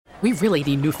We really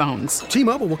need new phones.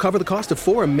 T-Mobile will cover the cost of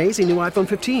 4 amazing new iPhone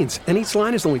 15s, and each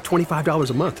line is only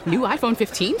 $25 a month. New iPhone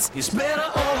 15s? It's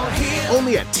better over here.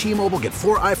 Only at T-Mobile, get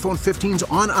 4 iPhone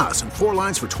 15s on us and 4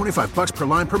 lines for $25 per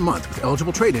line per month with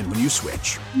eligible trade-in when you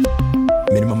switch.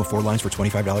 Minimum of 4 lines for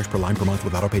 $25 per line per month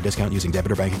with autopay discount using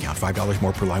debit or bank account. $5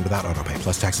 more per line without autopay,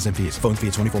 plus taxes and fees. Phone fee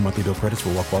at 24 monthly bill credits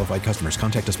for well-qualified customers.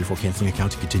 Contact us before canceling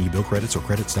account to continue bill credits or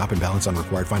credit stop and balance on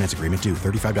required finance agreement due.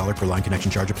 $35 per line connection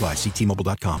charge applies. See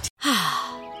T-Mobile.com.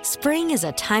 Spring is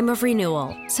a time of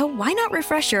renewal, so why not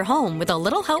refresh your home with a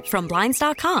little help from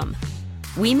Blinds.com?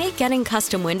 We make getting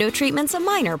custom window treatments a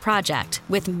minor project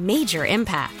with major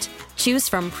impact. Choose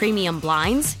from premium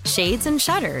blinds, shades, and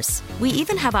shutters. We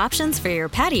even have options for your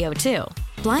patio, too.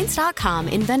 Blinds.com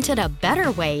invented a better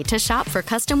way to shop for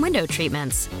custom window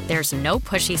treatments. There's no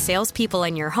pushy salespeople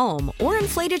in your home or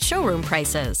inflated showroom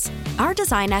prices. Our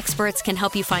design experts can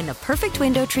help you find the perfect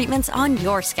window treatments on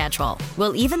your schedule.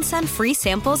 We'll even send free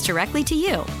samples directly to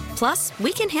you. Plus,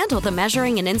 we can handle the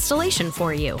measuring and installation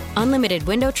for you. Unlimited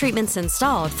window treatments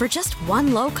installed for just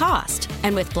one low cost.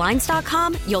 And with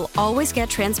Blinds.com, you'll always get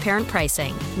transparent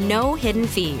pricing. No hidden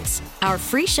fees. Our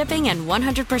free shipping and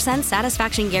 100%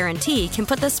 satisfaction guarantee can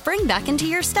put the spring back into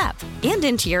your step and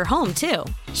into your home, too.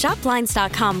 Shop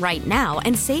Blinds.com right now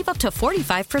and save up to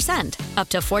 45%. Up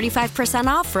to 45%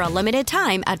 off for a limited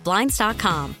time at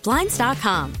Blinds.com.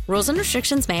 Blinds.com. Rules and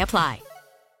restrictions may apply.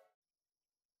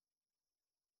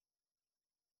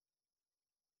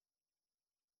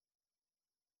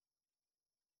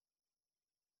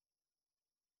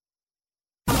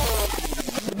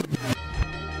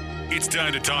 It's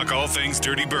time to talk all things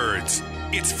Dirty Birds.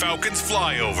 It's Falcons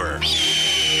Flyover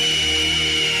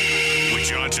with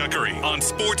John Chuckery on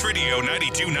Sports Radio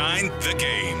 92.9 The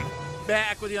Game.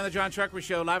 Back with you on the John Chuckery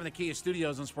Show, live in the Kia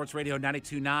Studios on Sports Radio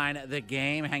 92.9 The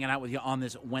Game. Hanging out with you on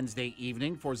this Wednesday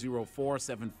evening,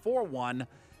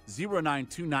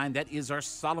 404-741-0929. That is our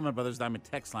Solomon Brothers Diamond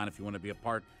text line if you want to be a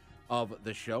part of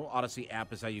the show. Odyssey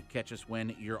app is how you catch us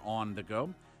when you're on the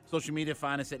go. Social media,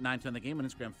 find us at 910 The Game on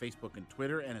Instagram, Facebook, and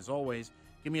Twitter. And as always,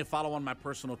 give me a follow on my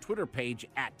personal Twitter page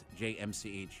at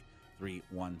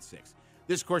JMCH316.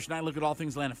 This course tonight, look at all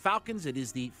things Atlanta Falcons. It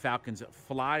is the Falcons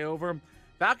Flyover.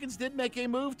 Falcons did make a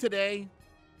move today.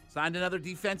 Signed another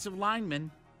defensive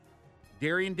lineman.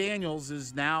 Darian Daniels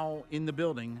is now in the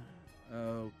building.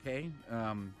 Okay.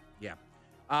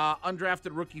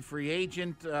 Undrafted rookie free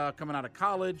agent coming out of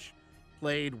college.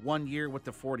 Played 1 year with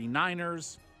the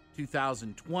 49ers.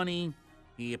 2020,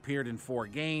 he appeared in 4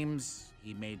 games.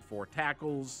 He made 4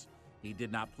 tackles. He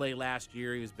did not play last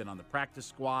year. He's been on the practice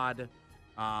squad.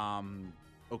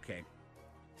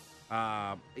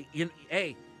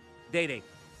 Hey, Day-Day,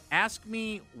 ask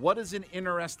me what is an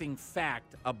interesting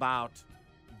fact about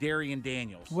Darian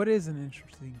Daniels. What is an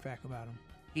interesting fact about him?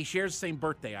 He shares the same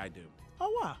birthday I do.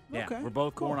 Oh, wow. Yeah, okay. we're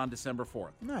both cool. born on December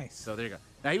 4th. Nice. So there you go.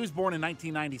 Now, he was born in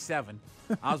 1997.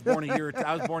 I was born a year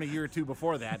or two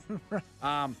before that.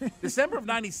 December of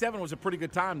 97 was a pretty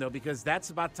good time, though, because that's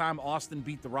about time Austin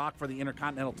beat The Rock for the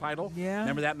Intercontinental title. Yeah.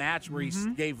 Remember that match where he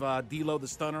gave D-Lo the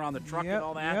stunner on the truck and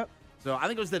all that? Yep. So I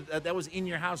think it was that was In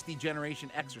Your House Degeneration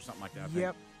X or something like that. I think.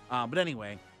 Yep. But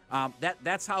anyway,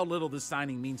 that's how little this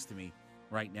signing means to me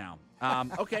right now.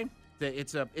 Okay.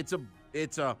 It's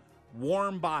a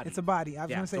warm body. It's a body. I was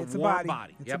going to say it's a warm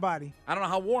body. It's Yep. a body. I don't know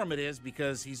how warm it is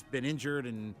because he's been injured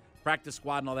and practice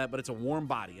squad and all that, but it's a warm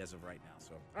body as of right now.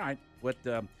 So, all right,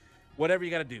 whatever you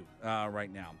got to do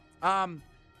right now. From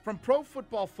Pro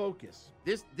Football Focus,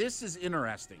 this is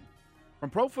interesting. From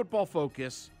Pro Football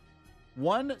Focus,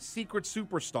 one secret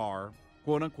superstar,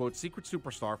 quote unquote, secret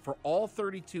superstar for all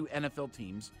 32 NFL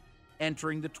teams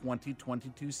entering the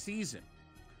 2022 season.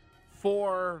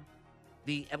 For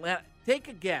the Atlanta, take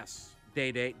a guess,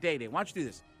 Day-Day. Why don't you do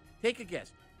this? Take a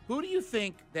guess. Who do you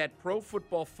think that Pro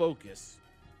Football Focus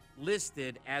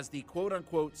listed as the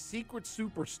quote-unquote secret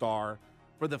superstar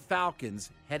for the Falcons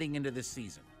heading into this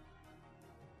season?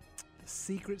 The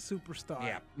secret superstar.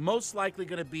 Yeah, most likely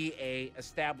going to be a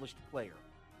established player.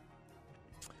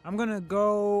 I'm going to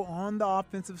go on the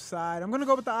offensive side. I'm going to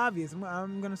go with the obvious.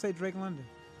 I'm going to say Drake London.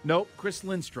 Nope, Chris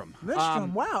Lindstrom.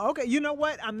 Lindstrom, wow. Okay, you know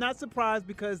what? I'm not surprised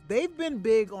because they've been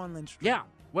big on Lindstrom. Yeah,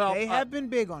 well, they have been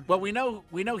big on him. Well, we know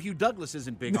Hugh Douglas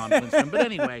isn't big on Lindstrom, but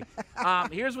anyway,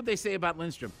 here's what they say about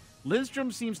Lindstrom.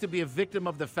 Lindstrom seems to be a victim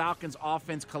of the Falcons'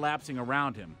 offense collapsing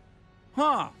around him.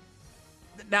 Huh.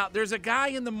 Now, there's a guy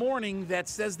in the morning that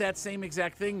says that same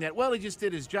exact thing that, well, he just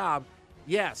did his job.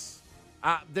 Yes.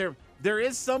 There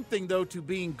is something, though, to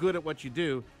being good at what you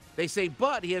do. They say,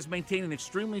 but he has maintained an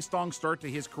extremely strong start to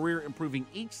his career, improving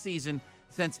each season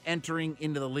since entering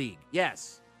into the league.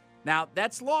 Yes. Now,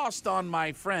 that's lost on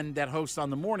my friend that hosts on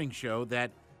the morning show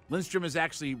that Lindstrom is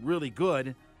actually really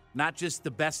good, not just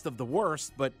the best of the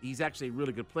worst, but he's actually a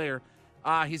really good player.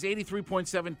 He's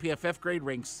 83.7 PFF grade,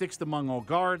 ranked 6th among all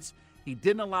guards. He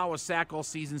didn't allow a sack all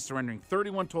season, surrendering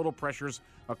 31 total pressures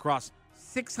across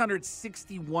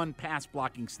 661 pass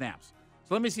blocking snaps.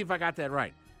 So let me see if I got that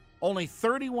right. Only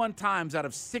 31 times out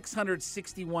of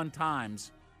 661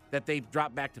 times that they've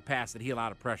dropped back to pass that he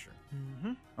allowed a pressure.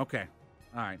 Mm-hmm. Okay.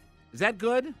 All right. Is that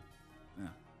good? Yeah.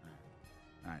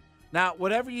 All right. Now,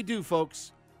 whatever you do,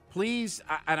 folks, please,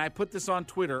 and I put this on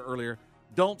Twitter earlier,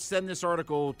 don't send this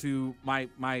article to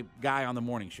my guy on the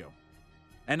morning show.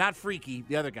 And not Freaky,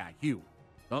 the other guy, Hugh.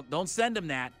 Don't send him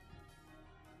that.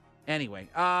 Anyway,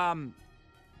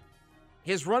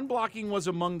 his run blocking was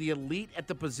among the elite at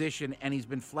the position, and he's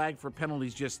been flagged for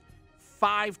penalties just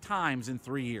 5 times in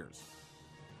 3 years.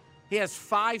 He has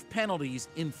 5 penalties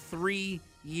in 3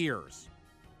 years.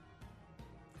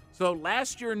 So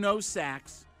last year, no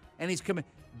sacks, and he's coming.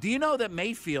 Do you know that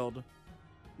Mayfield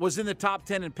was in the top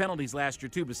 10 in penalties last year,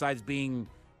 too, besides being,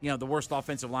 the worst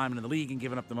offensive lineman in the league and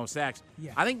giving up the most sacks?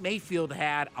 Yeah. I think Mayfield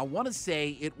had, I want to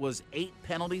say it was 8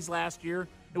 penalties last year.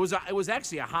 It was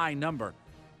actually a high number.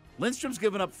 Lindstrom's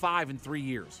given up 5 in 3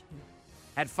 years.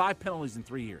 Had 5 penalties in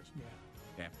 3 years. Yeah.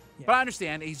 Okay. Yeah. But I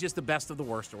understand he's just the best of the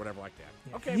worst or whatever like that.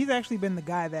 Yeah. Okay. He's actually been the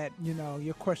guy that,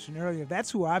 your question earlier,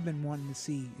 that's who I've been wanting to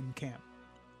see in camp.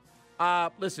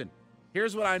 Listen,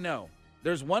 here's what I know.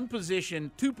 There's 2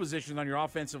 positions on your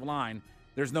offensive line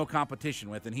there's no competition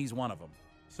with, and he's one of them.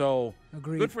 So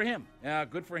Agreed. Good for him.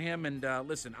 Good for him. And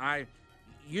listen,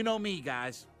 you know me,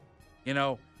 guys.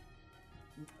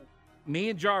 Me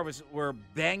and Jarvis were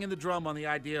banging the drum on the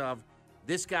idea of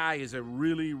this guy is a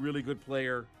really, really good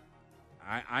player.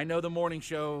 I know the morning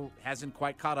show hasn't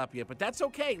quite caught up yet, but that's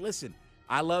okay. Listen,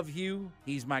 I love Hugh.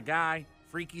 He's my guy.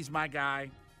 Freaky's my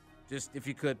guy. Just if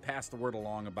you could pass the word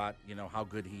along about, how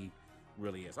good he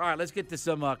really is. All right, let's get to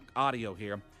some audio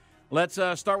here. Let's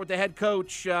start with the head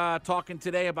coach talking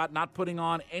today about not putting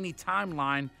on any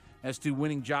timeline as to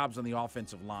winning jobs on the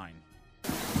offensive line.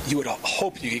 You would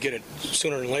hope you could get it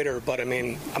sooner than later, but, I'm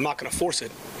not going to force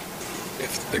it.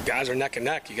 If the guys are neck and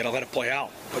neck, you got to let it play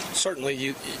out. But certainly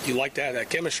you like to have that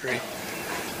chemistry.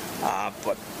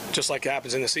 But just like it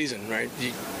happens in the season, right?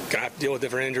 You're going to have to deal with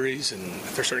different injuries, and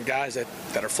if there's certain guys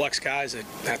that are flex guys that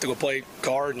have to go play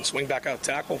guard and swing back out of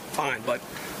tackle, fine. But,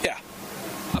 yeah,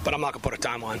 but I'm not going to put a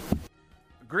timeline.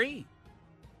 Agree.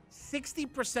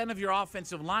 60% of your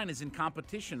offensive line is in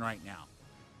competition right now.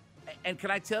 And can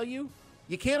I tell you,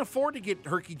 you can't afford to get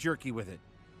herky-jerky with it.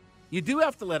 You do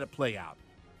have to let it play out.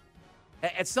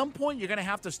 At some point, you're going to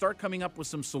have to start coming up with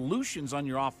some solutions on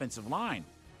your offensive line.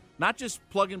 Not just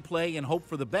plug and play and hope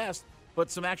for the best,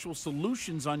 but some actual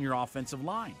solutions on your offensive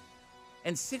line.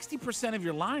 And 60% of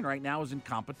your line right now is in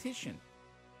competition.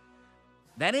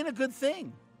 That ain't a good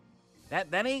thing. That's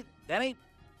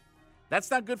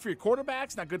not good for your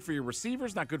quarterbacks, not good for your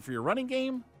receivers, not good for your running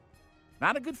game.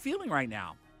 Not a good feeling right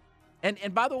now.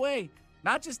 And by the way,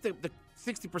 not just the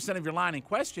 60% of your line in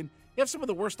question, you have some of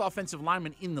the worst offensive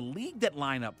linemen in the league that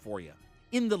line up for you.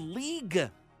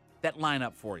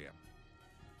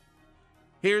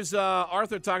 Here's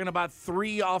Arthur talking about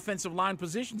 3 offensive line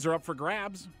positions are up for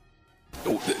grabs.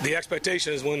 The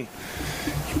expectation is when you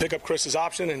pick up Chris's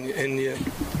option and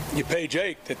you pay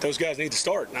Jake that those guys need to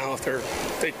start. Now, if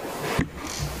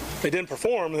they didn't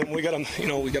perform, then we got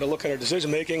to look at our decision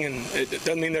making, and it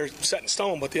doesn't mean they're set in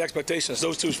stone. But the expectation is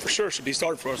those 2 for sure should be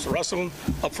started for us. The rest of them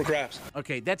up for grabs.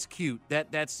 Okay, that's cute.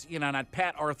 That's and I'd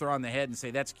pat Arthur on the head and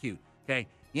say that's cute. Okay,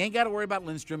 you ain't got to worry about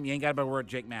Lindstrom. You ain't got to worry about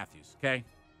Jake Matthews. Okay,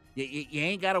 you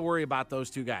ain't got to worry about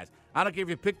those 2 guys. I don't care if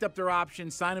you picked up their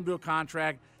option, signed them to a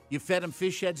contract, you fed them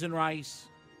fish heads and rice.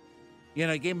 You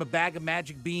gave them a bag of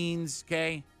magic beans.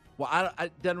 Okay, well, I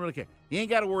doesn't really care. You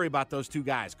ain't got to worry about those 2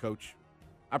 guys, Coach.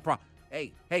 I promise.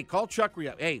 Hey, call Chuckery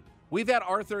up. Hey, we've had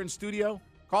Arthur in studio.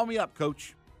 Call me up,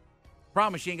 Coach.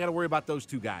 Promise you ain't got to worry about those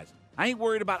 2 guys. I ain't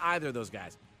worried about either of those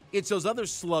guys. It's those other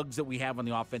slugs that we have on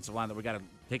the offensive line that we got to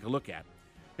take a look at.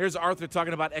 Here's Arthur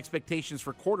talking about expectations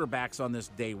for quarterbacks on this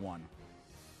day one.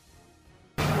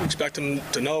 We expect them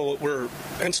to know what we're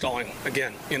installing.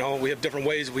 Again, we have different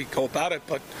ways we go about it,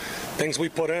 but things we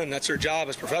put in, that's their job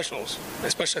as professionals,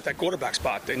 especially at that quarterback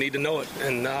spot. They need to know it,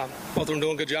 and both of them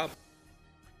doing a good job.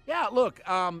 Yeah, look,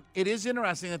 it is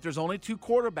interesting that there's only 2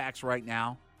 quarterbacks right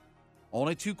now.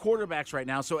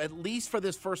 So at least for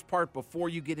this first part before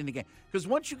you get into game, because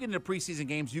once you get into preseason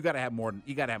games, you got to have more.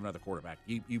 You got to have another quarterback.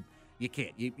 You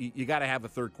can't. You got to have a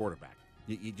third quarterback.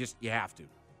 You have to.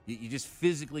 You just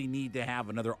physically need to have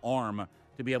another arm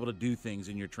to be able to do things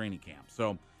in your training camp.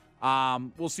 So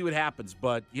We'll see what happens.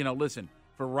 But, listen,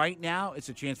 for right now, it's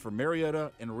a chance for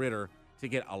Mariota and Ritter to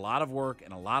get a lot of work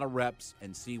and a lot of reps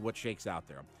and see what shakes out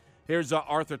there. Here's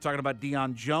Arthur talking about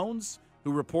Deion Jones,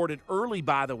 who reported early,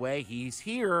 by the way. He's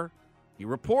here. He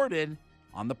reported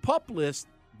on the PUP list,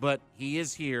 but he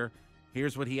is here.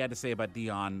 Here's what he had to say about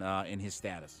Deion in his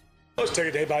status. Let's take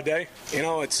it day by day. We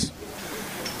don't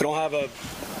have a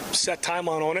set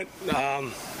timeline on it.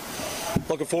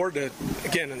 Looking forward to,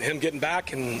 again, him getting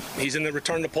back, and he's in the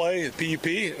return to play at PUP,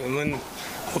 and then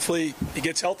hopefully he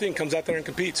gets healthy and comes out there and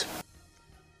competes.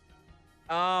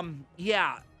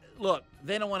 Yeah, look,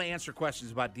 they don't want to answer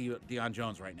questions about Deion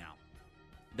Jones right now.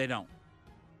 They don't.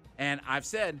 And I've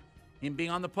said him being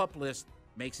on the PUP list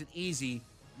makes it easy.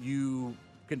 You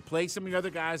can play some of your other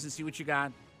guys and see what you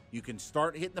got. You can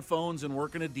start hitting the phones and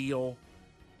working a deal.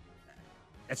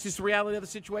 That's just the reality of the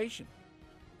situation.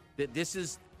 That this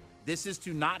is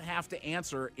to not have to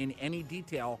answer in any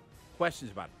detail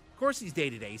questions about it. Of course he's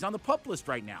day-to-day. He's on the PUP list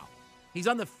right now. He's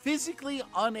on the physically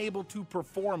unable to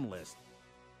perform list.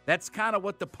 That's kind of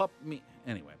what the PUP means.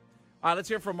 Anyway, let's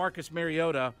hear from Marcus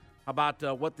Mariota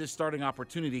about what this starting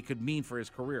opportunity could mean for his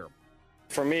career.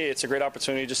 For me, it's a great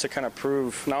opportunity just to kind of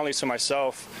prove not only to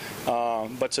myself,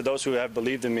 but to those who have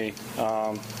believed in me.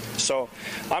 So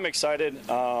I'm excited.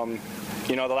 The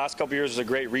last couple of years was a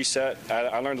great reset.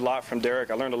 I learned a lot from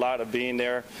Derek. I learned a lot of being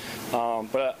there.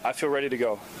 But I feel ready to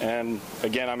go. And,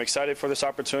 again, I'm excited for this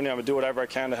opportunity. I'm going to do whatever I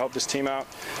can to help this team out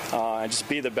and just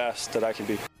be the best that I can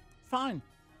be. Fine.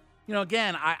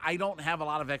 Again, I don't have a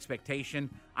lot of expectation.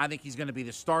 I think he's going to be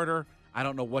the starter. I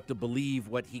don't know what to believe,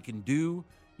 what he can do.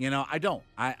 I don't.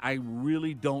 I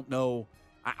really don't know.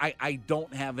 I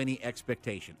don't have any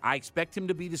expectation. I expect him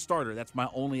to be the starter. That's my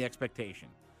only expectation.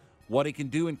 What he can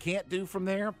do and can't do from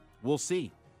there, we'll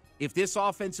see. If this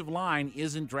offensive line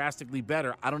isn't drastically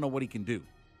better, I don't know what he can do.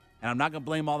 And I'm not going to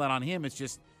blame all that on him. It's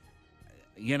just,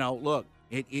 look,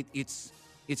 it's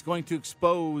going to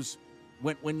expose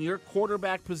when your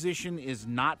quarterback position is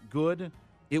not good,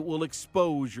 it will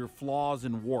expose your flaws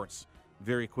and warts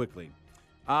very quickly.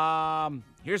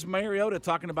 Here's Mariota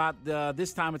talking about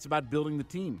this time it's about building the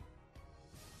team.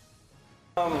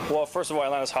 Well, first of all,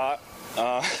 Atlanta's hot.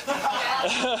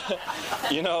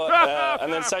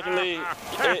 And then secondly,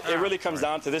 it really comes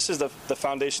down to this is the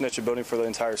foundation that you're building for the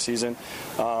entire season.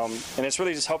 And it's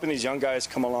really just helping these young guys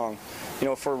come along.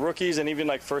 For rookies and even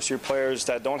like first-year players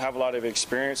that don't have a lot of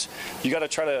experience, you got to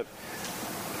try to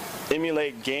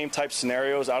emulate game-type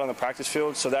scenarios out on the practice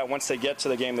field so that once they get to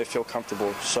the game, they feel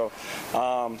comfortable. So,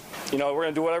 we're going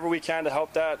to do whatever we can to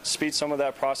help that, speed some of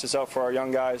that process up for our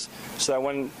young guys so that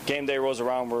when game day rolls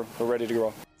around, we're ready to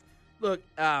go. Look,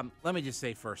 let me just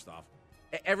say first off,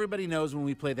 everybody knows when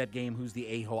we play that game who's the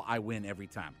a-hole. I win every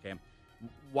time, okay?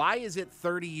 Why is it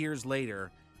 30 years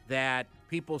later that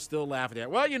people still laugh at that?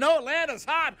 Well, Atlanta's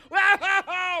hot.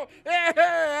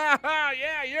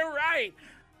 Yeah, you're right.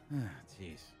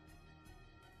 Jeez.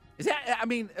 Is that,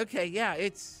 okay, yeah,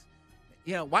 it's,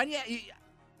 why do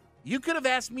you could have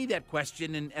asked me that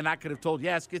question and I could have told,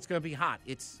 yes, it's going to be hot.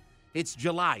 It's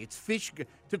July. It's fish,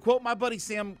 to quote my buddy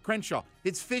Sam Crenshaw,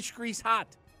 it's fish grease hot.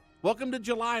 Welcome to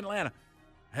July in Atlanta.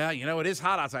 It is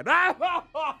hot outside.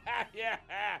 Yeah,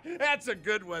 that's a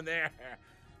good one there.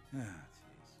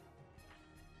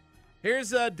 Here's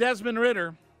Desmond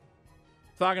Ritter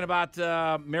talking about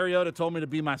Mariota told me to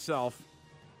be myself.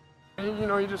 He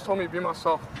just told me to be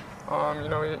myself. He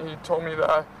told me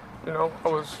that,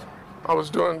 I was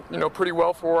doing, pretty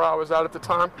well for where I was at the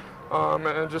time,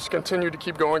 and just continue to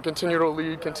keep going, continue to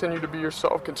lead, continue to be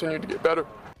yourself, continue to get better.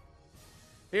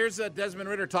 Here's Desmond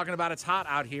Ritter talking about it's hot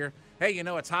out here. Hey,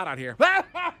 it's hot out here.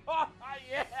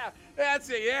 Yeah, that's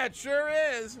it. Yeah, it sure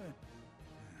is.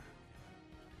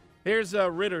 Here's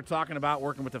Ritter talking about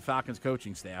working with the Falcons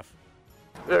coaching staff.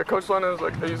 Yeah, Coach Lennon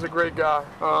he's a great guy.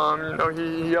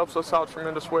 He helps us out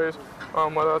tremendous ways,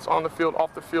 whether that's on the field,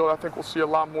 off the field. I think we'll see a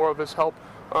lot more of his help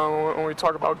when we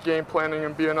talk about game planning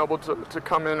and being able to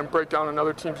come in and break down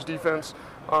another team's defense.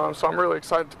 So I'm really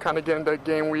excited to kind of get into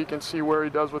game week and see where he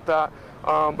does with that.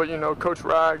 But Coach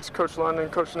Rags, Coach Lennon,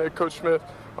 Coach Nick, Coach Smith,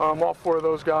 all four of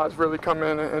those guys really come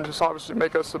in and just obviously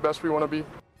make us the best we want to be.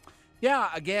 Yeah,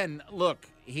 again, look,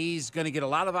 he's going to get a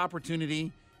lot of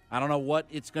opportunity. I don't know what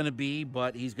it's going to be,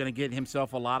 but he's going to get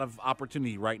himself a lot of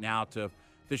opportunity right now to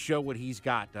show what he's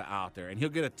got out there. And he'll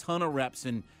get a ton of reps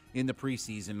in the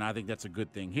preseason, and I think that's a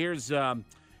good thing. Here's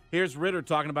Ritter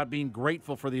talking about being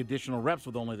grateful for the additional reps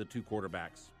with only the two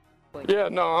quarterbacks. Yeah,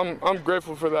 no, I'm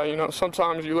grateful for that.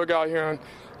 Sometimes you look out here and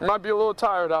you might be a little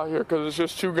tired out here because it's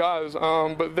just two guys.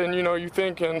 But then, you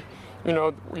think and,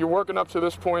 you're working up to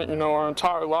this point, our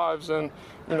entire lives. And,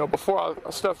 before I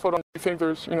step foot on, you think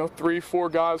there's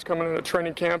 3-4 guys coming into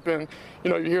training camp, and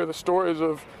you hear the stories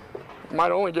of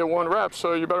might only get 1 rep,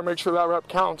 so you better make sure that rep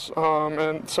counts.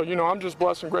 And so I'm just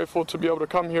blessed and grateful to be able to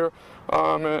come here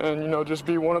and just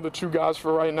be one of the 2 guys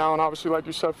for right now. And obviously, like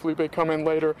you said, Felipe, come in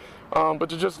later, but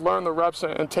to just learn the reps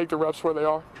and take the reps where they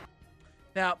are.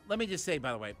 Now, let me just say,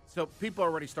 by the way, so people are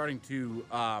already starting to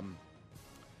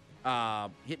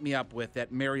hit me up with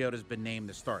that Mariota's been named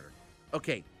the starter.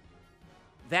 Okay,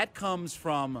 that comes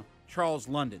from Charles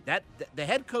London. The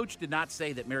head coach did not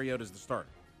say that Mariota's the starter,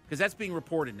 because that's being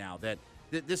reported now that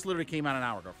this literally came out an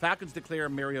hour ago. Falcons declare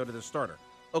Mariota the starter.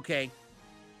 Okay,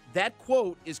 that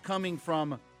quote is coming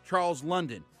from Charles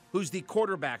London, who's the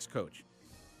quarterback's coach.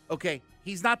 Okay,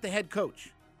 he's not the head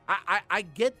coach. I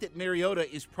get that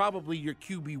Mariota is probably your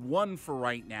QB1 for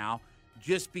right now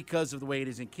just because of the way it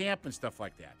is in camp and stuff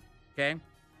like that, okay?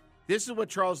 This is what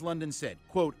Charles London said.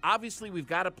 Quote, obviously we've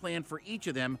got a plan for each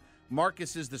of them.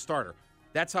 Marcus is the starter.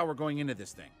 That's how we're going into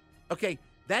this thing. Okay,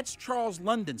 that's Charles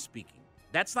London speaking.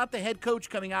 That's not the head coach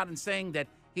coming out and saying that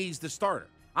he's the starter.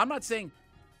 I'm not saying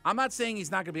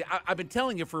he's not going to be. I've been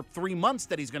telling you for 3 months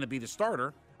that he's going to be the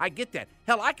starter. I get that.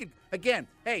 Hell, I could, again,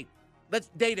 hey,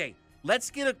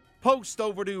 let's get a post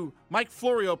over to Mike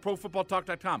Florio,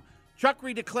 ProFootballTalk.com. Chuck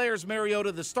Reed declares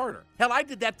Mariota the starter. Hell, I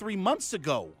did that 3 months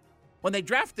ago when they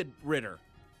drafted Ritter.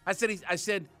 I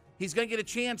said he's going to get a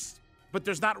chance, but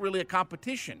there's not really a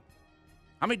competition.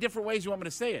 How many different ways you want me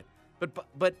to say it?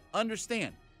 But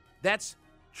understand, that's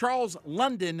Charles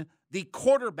London, the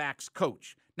quarterback's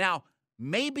coach. Now,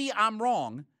 maybe I'm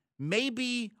wrong.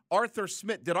 Maybe Arthur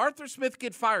Smith. Did Arthur Smith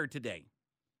get fired today?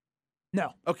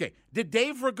 No. Okay. Did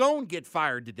Dave Ragone get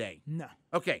fired today? No.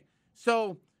 Okay.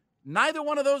 So neither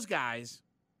one of those guys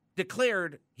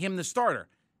declared him the starter.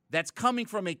 That's coming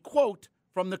from a quote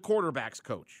from the quarterback's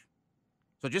coach.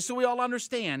 So just so we all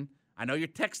understand, I know you're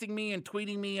texting me and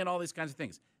tweeting me and all these kinds of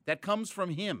things. That comes from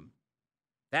him.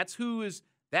 That's who is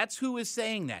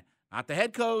saying that. Not the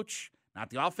head coach, not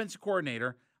the offensive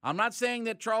coordinator. I'm not saying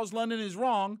that Charles London is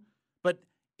wrong, but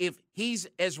if he's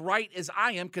as right as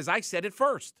I am, because I said it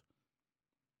first.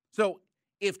 So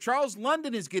if Charles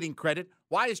London is getting credit,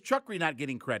 why is Chuck Reed not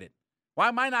getting credit? Why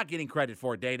am I not getting credit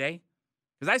for it, Day-Day?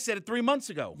 Because I said it 3 months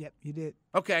ago. Yep, you did.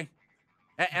 Okay.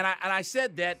 And I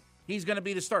said that he's going to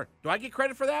be the starter. Do I get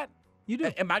credit for that? You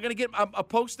do. Am I going to get a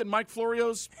post in Mike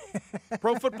Florio's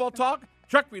Pro Football Talk?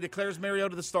 Chuck Reed declares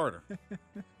Mariota the starter.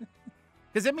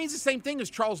 Because it means the same thing as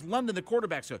Charles London, the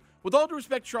quarterback. So, with all due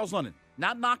respect to Charles London,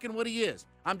 not knocking what he is,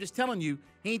 I'm just telling you,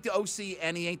 he ain't the OC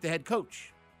and he ain't the head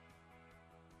coach.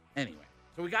 Anyway,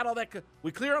 so we got all that.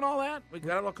 We clear on all that? We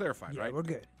got it all clarified, right? We're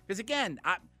good. Because, again,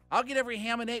 I'll get every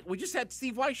ham and egg. We just had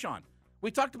Steve Weiss on. We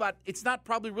talked about it's not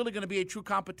probably really going to be a true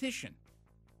competition.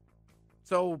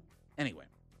 So, anyway.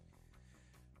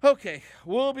 Okay,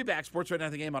 we'll be back. Sports right now,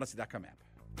 the game, Odyssey.com app.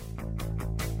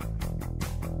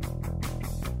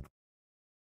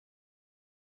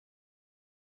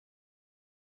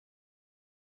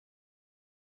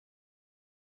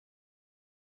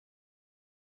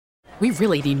 We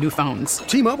really need new phones.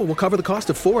 T-Mobile will cover the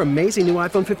cost of 4 amazing new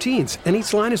iPhone 15s, and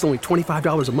each line is only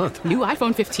 $25 a month. New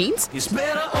iPhone 15s? It's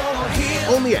better over here.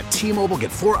 Only at T-Mobile,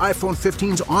 get 4 iPhone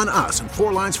 15s on us and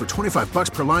 4 lines for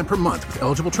 $25 per line per month with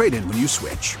eligible trade-in when you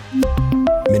switch.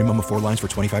 Minimum of 4 lines for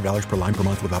 $25 per line per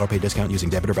month with autopay discount using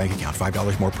debit or bank account.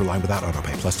 $5 more per line without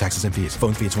autopay, plus taxes and fees.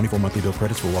 Phone fee at 24 monthly bill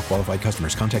credits for well-qualified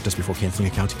customers. Contact us before canceling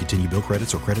account to continue bill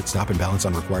credits or credit stop and balance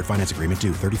on required finance agreement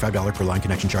due. $35 per line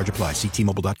connection charge applies. See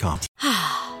T-Mobile.com.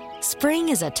 Spring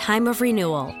is a time of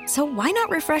renewal, so why not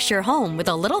refresh your home with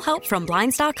a little help from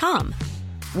Blinds.com?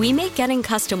 We make getting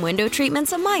custom window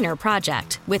treatments a minor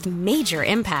project with major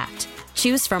impact.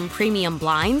 Choose from premium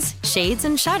blinds, shades,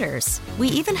 and shutters. We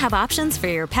even have options for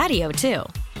your patio, too.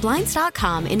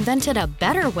 Blinds.com invented a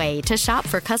better way to shop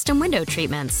for custom window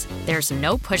treatments. There's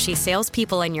no pushy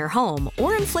salespeople in your home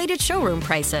or inflated showroom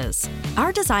prices.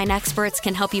 Our design experts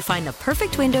can help you find the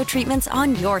perfect window treatments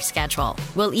on your schedule.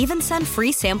 We'll even send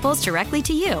free samples directly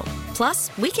to you.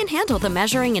 Plus, we can handle the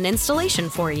measuring and installation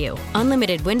for you.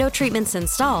 Unlimited window treatments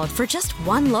installed for just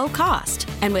one low cost.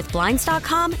 And with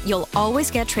Blinds.com, you'll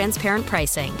always get transparent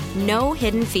pricing. No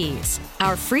hidden fees.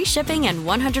 Our free shipping and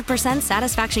 100%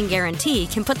 satisfaction guarantee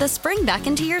can put the spring back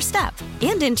into your step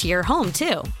and into your home,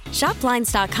 too. Shop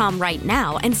Blinds.com right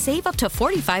now and save up to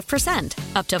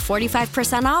 45%. Up to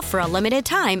 45% off for a limited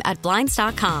time at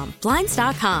Blinds.com.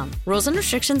 Blinds.com. Rules and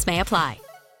restrictions may apply.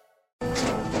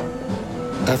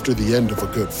 After the end of a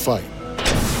good fight,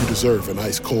 you deserve an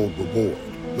ice-cold reward.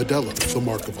 Modelo is the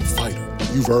mark of a fighter.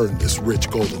 You've earned this rich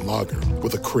golden lager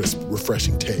with a crisp,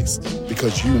 refreshing taste.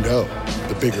 Because you know,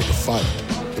 the bigger the fight,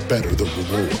 the better the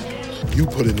reward. You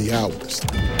put in the hours,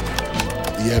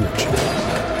 the energy,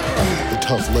 the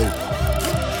tough labor.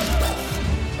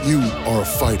 You are a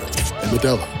fighter, and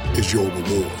Modelo is your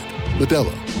reward.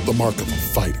 Modelo, the mark of a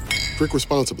fighter. Drink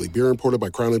responsibly. Beer imported by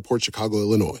Crown Imports, Chicago,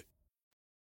 Illinois.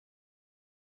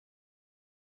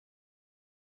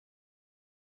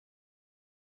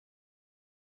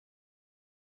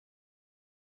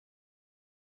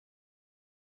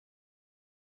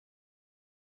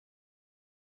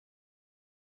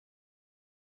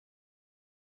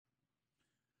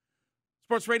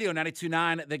 Sports Radio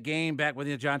 92.9, The Game, back with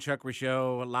you, John Chuckery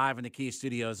Show, live in the Kia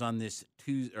Studios on this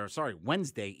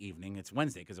Wednesday evening. It's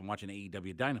Wednesday because I'm watching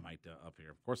AEW Dynamite up here.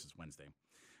 Of course it's Wednesday.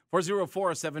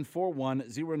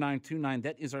 404-741-0929.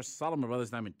 That is our Solomon Brothers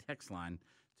Diamond text line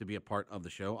to be a part of the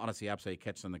show. Odyssey app, say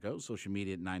catch on the go. Social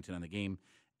media at 910 on The Game,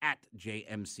 at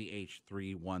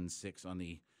JMCH316 on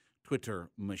the Twitter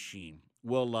machine.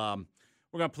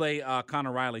 We're going to play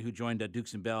Connor Riley, who joined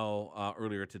Dukes and Bell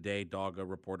earlier today, dog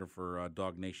reporter for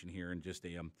Dog Nation here in just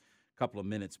a couple of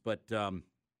minutes. But,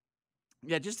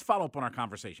 just to follow up on our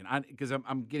conversation, because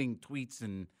I'm getting tweets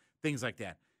and things like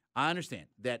that. I understand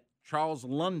that Charles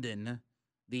London,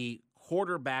 the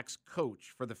quarterback's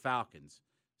coach for the Falcons,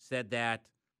 said that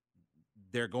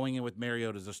they're going in with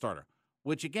Mariota as a starter,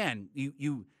 which, again,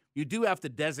 you do have to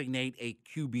designate a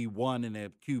QB1 and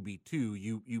a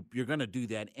QB2. You're going to do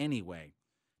that anyway.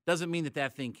 Doesn't mean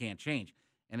that thing can't change.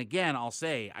 And again, I'll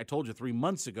say, I told you 3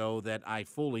 months ago that I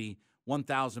fully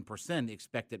 1,000%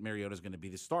 expect that Mariota is going to be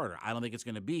the starter. I don't think it's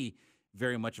going to be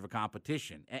very much of a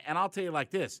competition. And I'll tell you like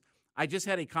this. I just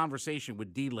had a conversation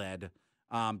with D-Led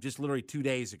just literally 2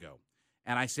 days ago.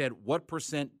 And I said, what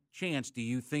percent chance do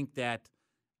you think that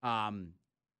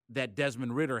that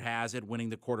Desmond Ridder has at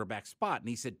winning the quarterback spot? And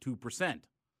he said 2%.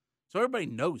 So everybody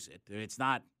knows it. It's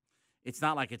not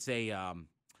like it's a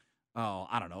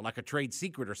like a trade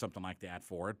secret or something like that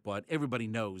for it, but everybody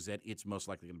knows that it's most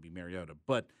likely going to be Mariota.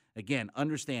 But, again,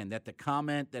 understand that the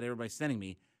comment that everybody's sending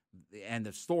me and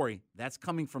the story, that's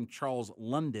coming from Charles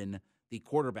London, the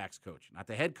quarterback's coach. Not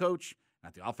the head coach,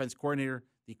 not the offense coordinator.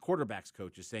 The quarterback's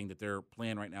coach is saying that their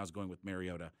plan right now is going with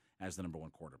Mariota as the number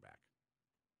one quarterback.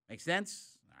 Make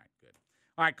sense? All right, good.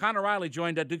 All right, Connor Riley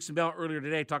joined Dukes and Bell earlier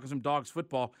today talking some Dogs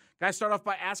football. Guys, start off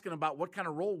by asking about what kind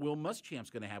of role Will Muschamp's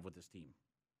going to have with this team.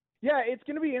 Yeah, it's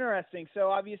going to be interesting.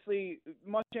 So, obviously,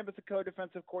 Muschamp as a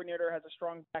co-defensive coordinator has a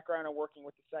strong background in working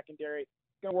with the secondary.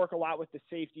 He's going to work a lot with the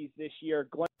safeties this year.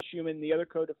 Glenn Schumann, the other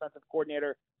co-defensive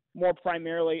coordinator, more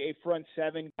primarily a front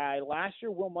seven guy. Last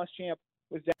year, Will Muschamp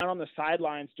was down on the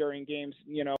sidelines during games,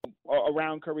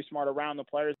 around Kirby Smart, around the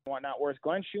players and whatnot, whereas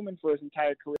Glenn Schumann for his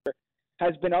entire career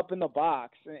has been up in the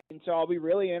box. And so I'll be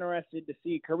really interested to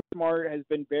see. Kirby Smart has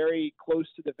been very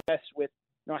close to the vest with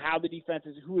how the defense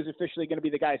is, who is officially going to be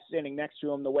the guy standing next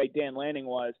to him the way Dan Lanning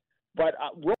was. But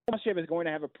Will Muschamp is going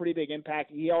to have a pretty big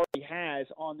impact. He already has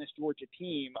on this Georgia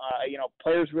team.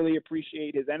 Players really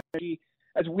appreciate his energy.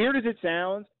 As weird as it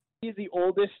sounds, he's the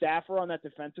oldest staffer on that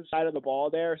defensive side of the ball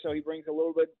there, so he brings a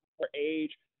little bit more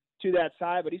age to that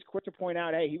side. But he's quick to point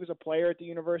out, hey, he was a player at the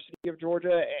University of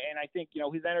Georgia, and I think,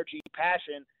 his energy,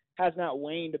 passion has not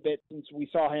waned a bit since we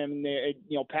saw him in the,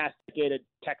 past decade at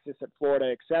Texas, at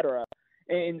Florida, et cetera.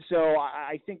 And so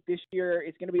I think this year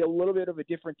it's going to be a little bit of a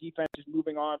different defense, just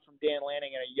moving on from Dan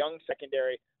Lanning and a young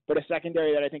secondary, but a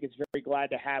secondary that I think is very glad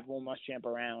to have Will Muschamp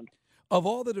around. Of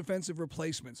all the defensive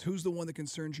replacements, who's the one that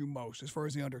concerns you most as far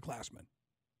as the underclassmen?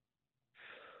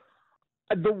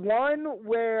 The one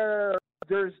where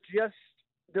there's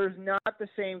not the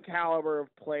same caliber of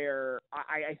player,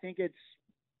 I think it's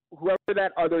whoever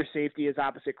that other safety is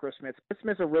opposite Chris Smith. Chris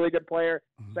Smith's a really good player,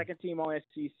 second team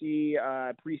All-SEC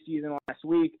preseason last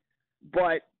week,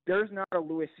 but there's not a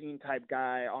Lewis Cine type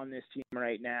guy on this team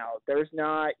right now. There's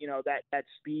not, that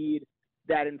speed,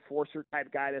 that enforcer type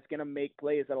guy that's going to make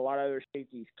plays that a lot of other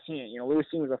safeties can't. Lewis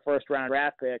Cine was a first-round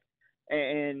draft pick,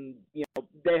 and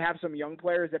they have some young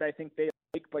players that I think they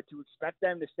like, but to expect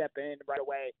them to step in right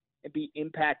away and be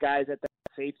impact guys at the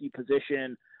safety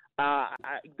position,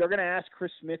 they're going to ask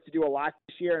Chris Smith to do a lot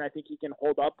this year, and I think he can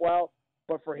hold up well.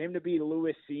 But for him to be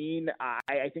Lewis Cine,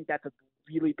 I think that's a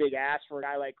really big ask for a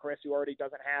guy like Chris who already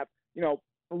doesn't have,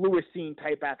 Lewis Cine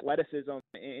type athleticism.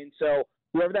 And so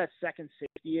whoever that second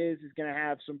safety is going to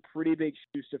have some pretty big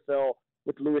shoes to fill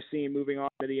with Lewis Cine moving on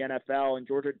to the NFL and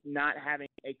Georgia not having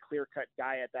a clear-cut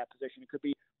guy at that position. It could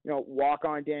be,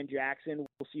 walk-on Dan Jackson.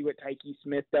 We'll see what Tyke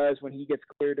Smith does when he gets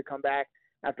cleared to come back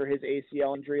after his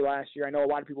ACL injury last year. I know a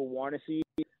lot of people want to see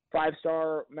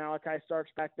five-star Malachi Starks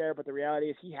back there, but the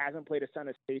reality is he hasn't played a ton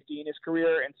of safety in his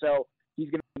career, and so he's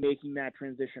going to be making that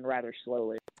transition rather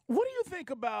slowly. What do you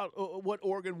think about what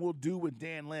Oregon will do with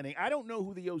Dan Lanning? I don't know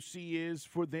who the OC is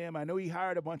for them. I know he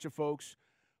hired a bunch of folks,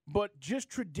 but just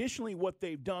traditionally what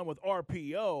they've done with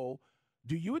RPO,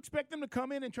 do you expect them to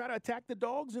come in and try to attack the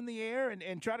dogs in the air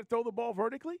and try to throw the ball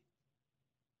vertically?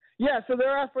 Yeah, so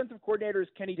their offensive coordinator is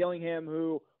Kenny Dillingham,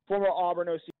 who former Auburn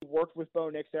OC worked with Bo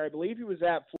Nix there. I believe he was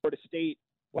at Florida State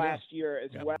last year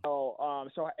as well.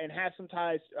 And has some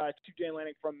ties to Dan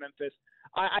Lanning from Memphis.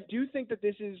 I do think that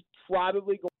this is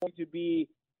probably going to be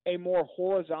a more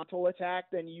horizontal attack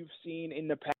than you've seen in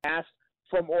the past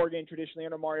from Oregon traditionally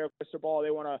under Mario Cristobal.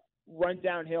 They want to run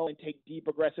downhill and take deep,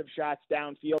 aggressive shots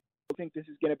downfield. I think this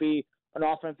is going to be an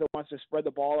offense that wants to spread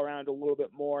the ball around a little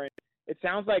bit more. And it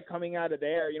sounds like coming out of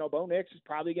there, Bo Nix is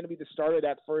probably going to be the starter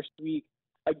that first week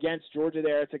against Georgia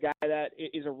there. It's a guy that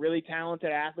is a really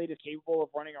talented athlete, is capable of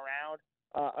running around,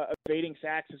 evading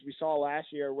sacks as we saw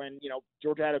last year when,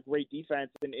 Georgia had a great defense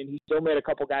and he still made a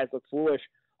couple guys look foolish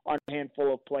on a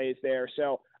handful of plays there.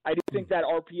 So I do think that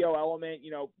RPO element,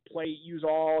 use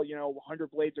all,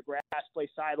 100 blades of grass, play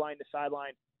sideline to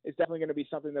sideline, is definitely going to be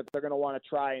something that they're going to want to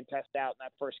try and test out in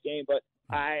that first game. But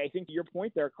I think to your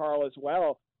point there, Carl, as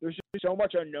well, there's just so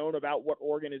much unknown about what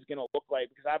Oregon is going to look like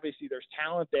because obviously there's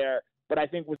talent there. But I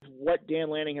think with what Dan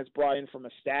Lanning has brought in from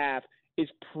a staff is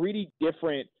pretty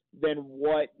different than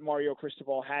what Mario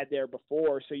Cristobal had there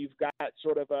before. So you've got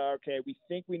sort of we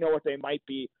think we know what they might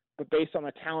be, but based on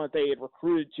the talent they had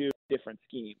recruited to, different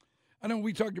scheme. I know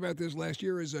we talked about this last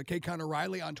year as K. Connor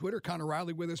Riley on Twitter. Connor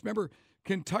Riley with us. Remember,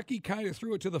 Kentucky kind of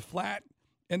threw it to the flat,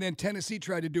 and then Tennessee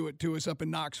tried to do it to us up in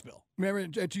Knoxville.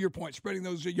 Remember, to your point, spreading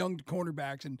those young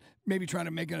cornerbacks and maybe trying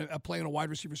to make a play on a wide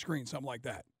receiver screen, something like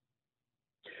that.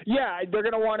 Yeah, they're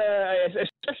going to want to,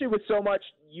 especially with so much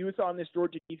youth on this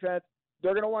Georgia defense,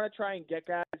 they're going to want to try and get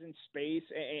guys in space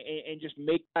and just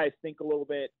make guys think a little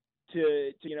bit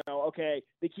to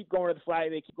they keep going to the flat,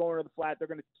 they're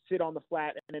going to sit on the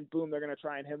flat, and then boom, they're going to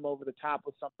try and hit them over the top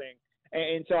with something.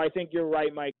 And so I think you're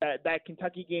right, Mike, that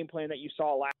Kentucky game plan that you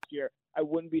saw last year, I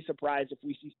wouldn't be surprised if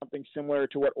we see something similar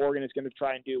to what Oregon is going to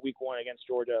try and do week 1 against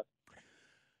Georgia.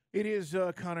 It is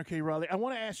Connor K. Riley. I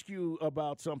want to ask you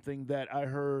about something that I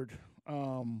heard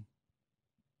from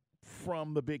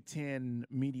the Big Ten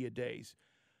media days.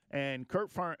 And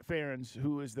Kirk Ferentz,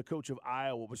 who is the coach of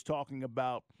Iowa, was talking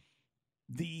about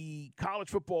the college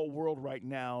football world right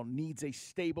now needs a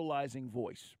stabilizing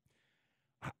voice.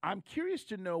 I'm curious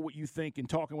to know what you think in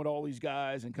talking with all these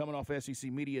guys and coming off SEC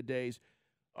media days.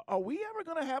 Are we ever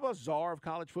going to have a czar of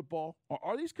college football? Or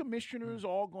are these commissioners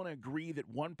all going to agree that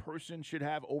one person should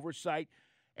have oversight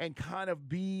and kind of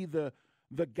be the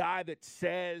guy that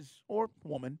says, or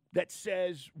woman, that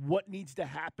says what needs to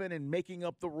happen and making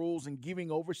up the rules and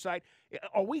giving oversight?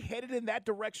 Are we headed in that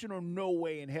direction, or no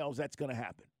way in hell is that's going to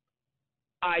happen?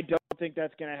 I don't think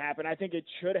that's going to happen. I think it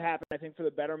should happen. I think for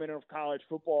the betterment of college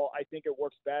football, I think it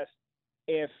works best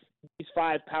if these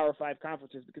 5 Power 5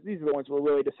 conferences, because these are the ones who are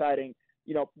really deciding,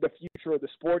 the future of the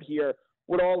sport here,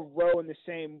 would all row in the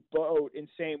same boat in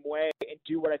same way and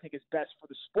do what I think is best for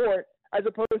the sport, as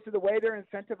opposed to the way they're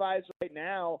incentivized right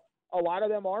now. A lot of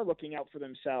them are looking out for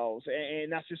themselves,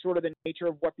 and that's just sort of the nature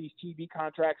of what these TV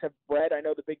contracts have bred. I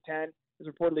know the Big Ten is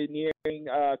reportedly nearing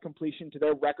completion to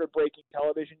their record-breaking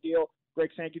television deal. Greg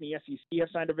Sankey and the SEC have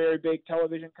signed a very big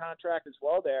television contract as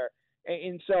well there.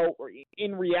 And so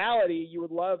in reality, you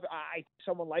would love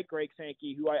someone like Greg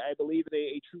Sankey, who I believe is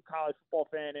a true college football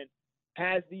fan and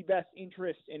has the best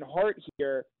interest in heart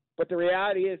here. But the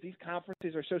reality is these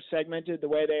conferences are so segmented the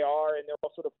way they are, and they're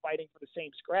all sort of fighting for the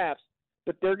same scraps,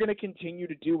 but they're going to continue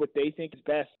to do what they think is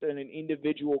best on an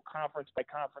individual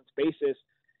conference-by-conference basis.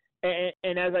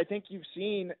 And as I think you've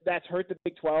seen, that's hurt the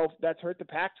Big 12, that's hurt the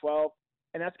Pac-12.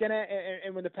 And that's going to –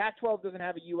 and when the Pac-12 doesn't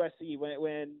have a USC,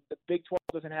 when the Big 12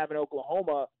 doesn't have an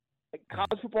Oklahoma,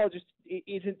 college football just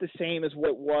isn't the same as what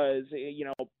it was,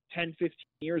 10, 15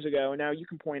 years ago. Now you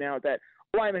can point out that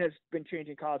Lyman has been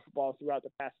changing college football throughout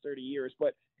the past 30 years,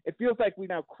 but it feels like we've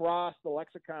now crossed the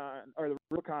lexicon, or the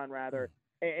Rubicon rather,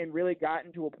 and really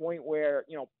gotten to a point where,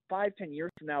 5, 10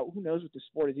 years from now, who knows what the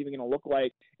sport is even going to look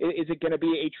like? Is it going to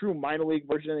be a true minor league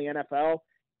version of the NFL?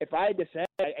 If I had to say,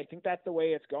 I think that's the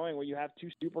way it's going, where you have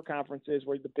 2 super conferences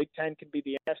where the Big Ten can be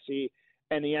the NFC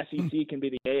and the SEC can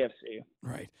be the AFC.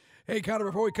 Right. Hey, Connor,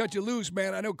 before we cut you loose,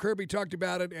 man, I know Kirby talked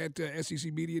about it at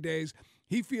SEC Media Days.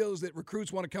 He feels that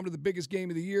recruits want to come to the biggest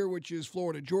game of the year, which is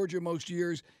Florida-Georgia most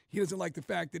years. He doesn't like the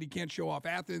fact that he can't show off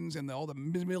Athens and all the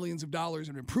millions of dollars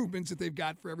and improvements that they've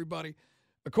got for everybody.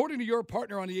 According to your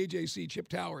partner on the AJC, Chip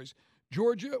Towers,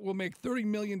 Georgia will make $30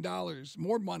 million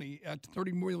more money at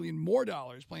 $30 million more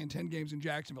dollars playing 10 games in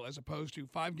Jacksonville as opposed to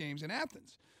 5 games in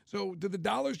Athens. So do the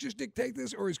dollars just dictate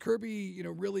this, or is Kirby,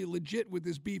 really legit with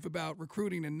this beef about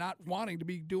recruiting and not wanting to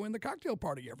be doing the cocktail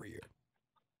party every year?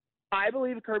 I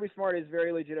believe Kirby Smart is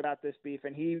very legit about this beef,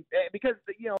 and because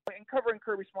in covering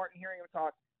Kirby Smart and hearing him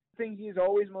talk, the thing he's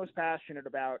always most passionate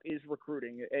about is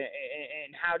recruiting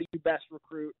and how do you best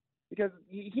recruit. Because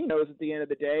he knows at the end of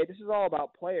the day, this is all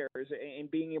about players and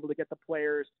being able to get the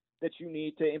players that you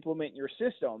need to implement your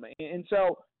system. And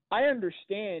so I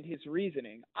understand his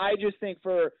reasoning. I just think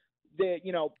for the,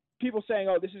 people saying,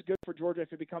 oh, this is good for Georgia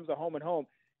if it becomes a home and home.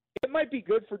 It might be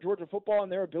good for Georgia football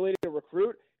and their ability to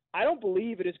recruit. I don't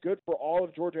believe it is good for all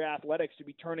of Georgia athletics to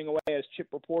be turning away, as Chip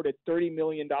reported, $30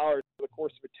 million over the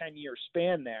course of a 10-year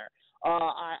span there.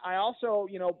 I also,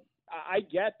 I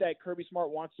get that Kirby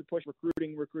Smart wants to push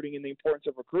recruiting, and the importance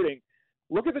of recruiting.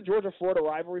 Look at the Georgia-Florida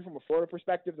rivalry from a Florida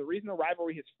perspective. The reason the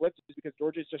rivalry has flipped is because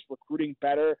Georgia is just recruiting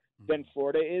better than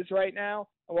Florida is right now.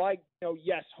 Well,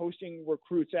 yes, hosting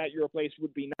recruits at your place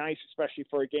would be nice, especially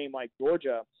for a game like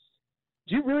Georgia.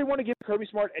 Do you really want to give Kirby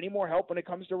Smart any more help when it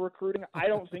comes to recruiting? I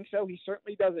don't think so. He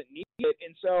certainly doesn't need it.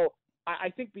 And so I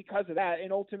think because of that,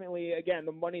 and ultimately, again,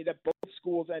 the money that both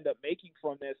schools end up making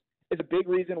from this is a big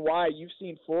reason why you've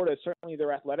seen Florida, certainly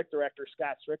their athletic director,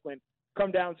 Scott Strickland,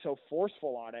 come down so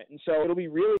forceful on it. And so it'll be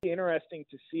really interesting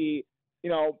to see,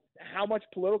 how much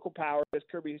political power does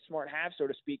Kirby Smart have, so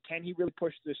to speak? Can he really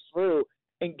push this through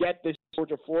and get this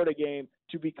Georgia-Florida game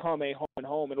to become a home and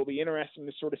home? It'll be interesting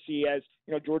to sort of see as,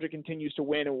 Georgia continues to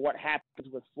win and what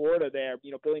happens with Florida there.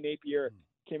 Billy Napier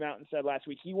came out and said last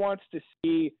week he wants to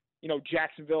see,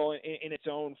 Jacksonville in its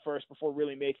own first before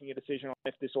really making a decision on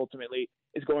if this ultimately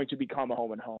is going to become a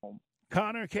home and home.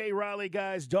 Connor K. Riley,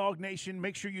 guys, Dog Nation.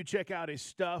 Make sure you check out his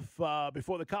stuff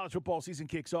before the college football season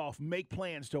kicks off. Make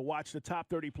plans to watch the top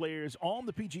 30 players on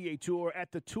the PGA Tour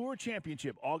at the Tour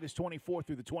Championship, August 24th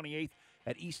through the 28th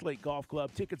at East Lake Golf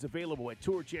Club. Tickets available at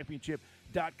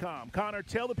tourchampionship.com. Connor,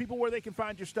 tell the people where they can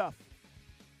find your stuff.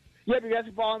 Yep, you guys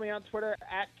can follow me on Twitter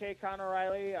at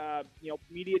 @KConnorRiley.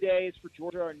 Media days for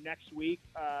Georgia are next week.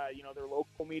 Their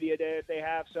local media day that they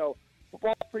have. So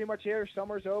football's pretty much here.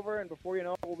 Summer's over, and before you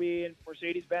know it, we'll be in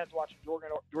Mercedes-Benz watching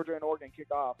Georgia and Oregon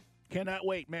kick off. Cannot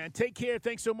wait, man. Take care.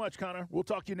 Thanks so much, Connor. We'll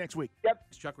talk to you next week. Yep.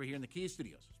 It's Chuck. We're here in the Kia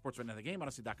Studios. Sports right now the game.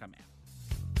 Odyssey.com app.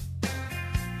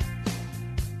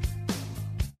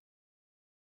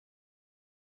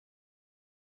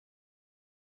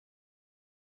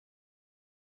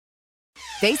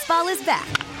 Baseball is back,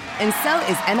 and so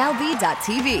is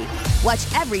MLB.tv. Watch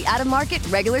every out-of-market,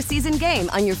 regular season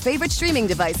game on your favorite streaming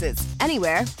devices,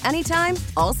 anywhere, anytime,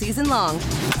 all season long.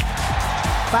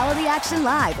 Follow the action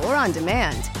live or on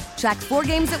demand. Track 4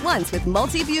 games at once with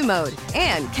multi-view mode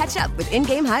and catch up with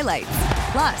in-game highlights.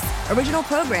 Plus, original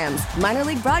programs, minor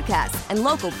league broadcasts, and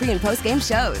local pre- and post-game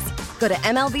shows. Go to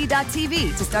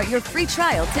MLB.tv to start your free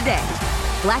trial today.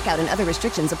 Blackout and other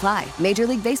restrictions apply. Major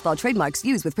League Baseball trademarks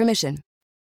used with permission.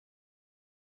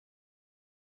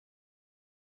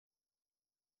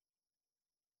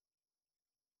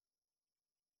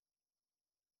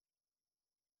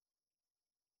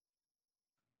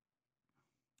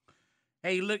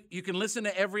 Hey, look, you can listen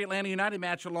to every Atlanta United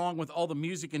match along with all the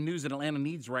music and news that Atlanta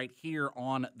needs right here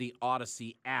on the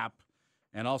Odyssey app.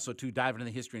 And also, to dive into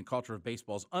the history and culture of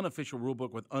baseball's unofficial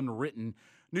rulebook with Unwritten.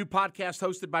 New podcast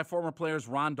hosted by former players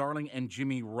Ron Darling and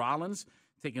Jimmy Rollins,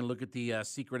 taking a look at the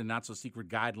secret and not-so-secret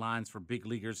guidelines for big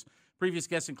leaguers. Previous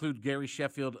guests include Gary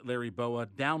Sheffield, Larry Boa.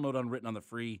 Download Unwritten on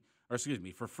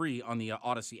for free on the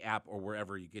Odyssey app or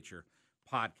wherever you get your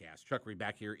podcast. Chuck Reed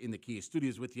back here in the Kia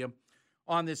Studios with you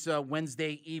on this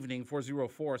Wednesday evening,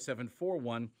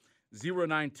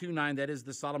 404-741-0929. That is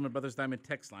the Solomon Brothers Diamond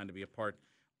text line to be a part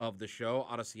of the show.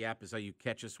 Odyssey app is how you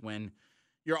catch us when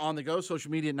you're on the go.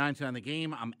 Social media at 929 The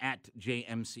Game. I'm at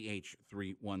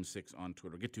JMCH316 on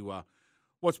Twitter. Get to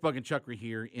What's Bugging Chuck Reed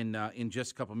here in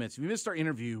just a couple minutes. If you missed our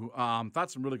interview, thought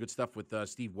some really good stuff with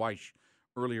Steve Wyche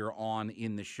earlier on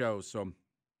in the show. So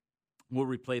we'll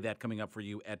replay that coming up for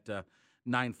you at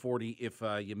 9:40 if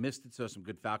you missed it. So some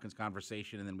good Falcons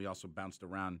conversation, and then we also bounced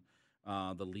around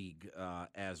the league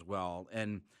as well.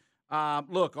 And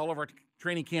look, all of our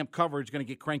training camp coverage is going to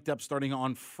get cranked up starting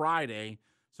on Friday.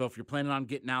 So if you're planning on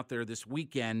getting out there this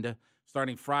weekend,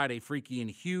 starting Friday, Freaky and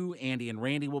Hugh, Andy and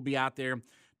Randy will be out there.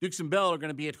 Dukes and Bell are going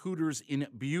to be at Hooters in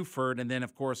Buford. And then,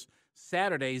 of course,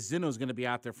 Saturday, Zeno's going to be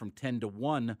out there from 10 to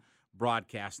 1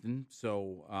 broadcasting.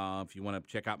 So if you want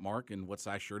to check out Mark and what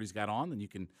size shirt he's got on, then you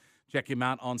can check him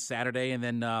out on Saturday. And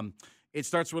then it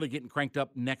starts really getting cranked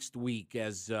up next week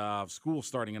as school's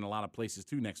starting in a lot of places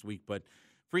too next week. But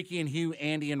Freaky and Hugh,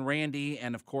 Andy and Randy,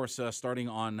 and, of course, starting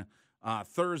on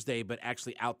Thursday, but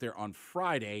actually out there on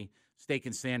Friday, Steak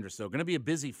and Sandra. So going to be a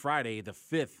busy Friday, the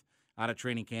 5th, out of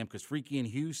training camp, because Freaky and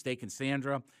Hugh, Steak and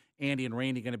Sandra, Andy and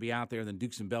Randy going to be out there. Then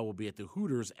Dukes and Bell will be at the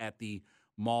Hooters at the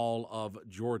Mall of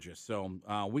Georgia. So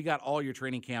we got all your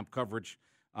training camp coverage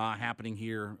happening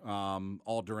here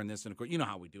all during this. And, of course, you know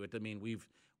how we do it. I mean,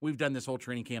 we've done this whole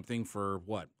training camp thing for,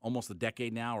 what, almost a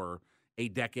decade now, or a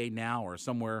decade now, or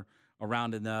somewhere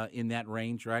around in that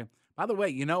range, right? By the way,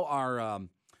 our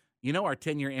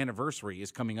 10-year anniversary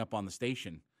is coming up on the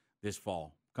station this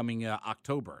fall, coming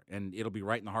October, and it'll be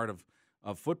right in the heart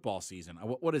of football season.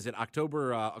 What is it?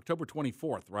 October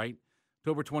 24th, right?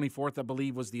 October 24th, I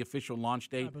believe, was the official launch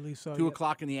date. I believe so. 2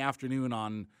 o'clock in the afternoon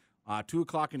on 2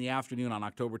 o'clock in the afternoon on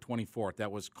October 24th.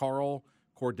 That was Carl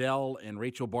Cordell and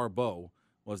Rachel Barbeau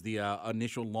was the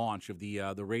initial launch of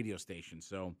the radio station.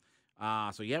 So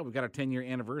yeah, we've got our 10-year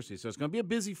anniversary. So it's going to be a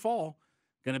busy fall.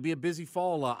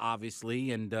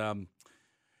 Obviously, and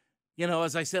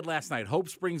as I said last night, hope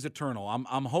springs eternal.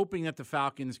 I'm hoping that the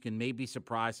Falcons can maybe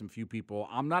surprise some few people.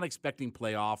 I'm not expecting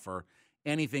playoff or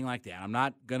anything like that. I'm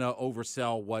not going to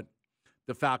oversell what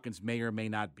the Falcons may or may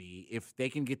not be. If they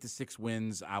can get to 6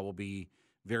 wins, I will be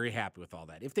very happy with all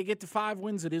that. If they get to 5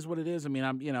 wins, it is what it is. I mean,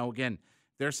 again,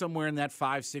 they're somewhere in that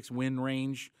 5-6 win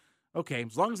range. Okay,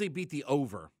 as long as they beat the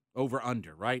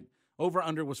over-under, right?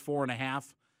 Over-under was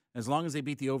 4.5. As long as they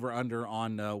beat the over-under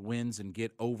on wins and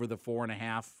get over the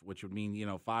 4.5, which would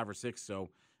mean 5 or 6. So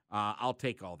I'll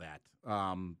take all that.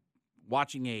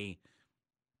 Watching a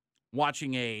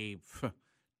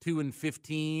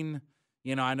 2-15.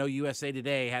 I know USA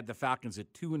Today had the Falcons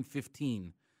at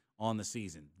 2-15 on the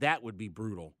season. That would be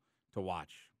brutal to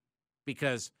watch,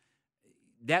 because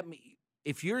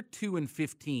if you're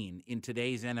 2-15 in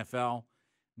today's NFL,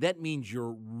 that means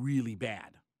you're really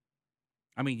bad.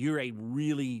 I mean, you're a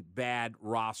really bad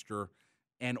roster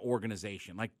and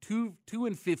organization. Like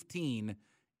 2-15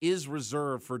 is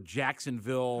reserved for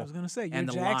Jacksonville. I was going to say, and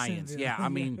the Lions. Yeah, I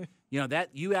mean, that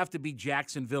you have to be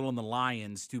Jacksonville and the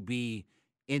Lions to be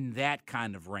in that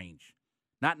kind of range.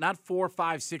 Not 4,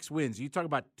 5, 6 wins. You talk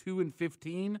about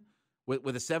 2-15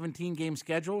 with a 17-game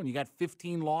schedule, and you got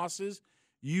 15 losses.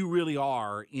 You really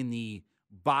are in the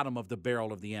bottom of the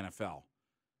barrel of the NFL,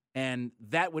 and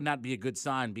that would not be a good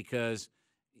sign, because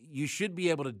you should be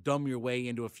able to dumb your way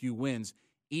into a few wins,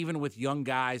 even with young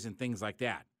guys and things like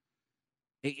that.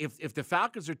 If the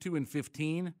Falcons are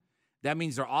 2-15, that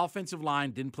means their offensive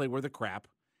line didn't play worth a crap.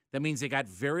 That means they got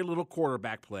very little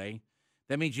quarterback play.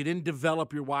 That means you didn't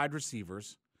develop your wide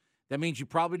receivers. That means you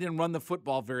probably didn't run the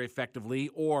football very effectively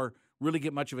or really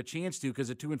get much of a chance to, because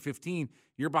at 2-15,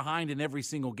 you're behind in every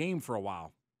single game for a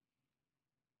while.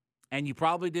 And you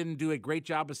probably didn't do a great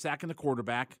job of sacking the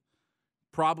quarterback.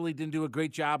 Probably didn't do a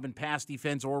great job in pass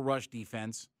defense or rush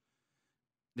defense.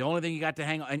 The only thing you got to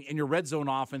hang on, and your red zone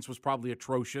offense was probably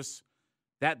atrocious.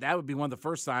 That would be one of the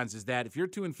first signs, is that if you're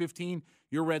 2-15,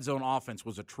 your red zone offense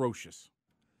was atrocious.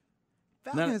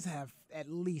 Falcons have at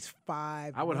least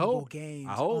 5 I would winnable hope. games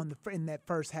I hope. in that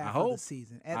first half I of hope. the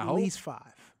season. At least 5.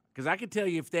 Because I can tell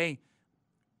you,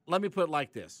 let me put it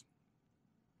like this.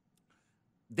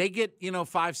 They get,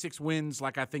 5, 6 wins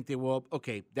like I think they will.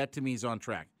 Okay, that to me is on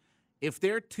track. If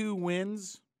they're 2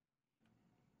 wins,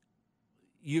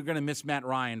 you're going to miss Matt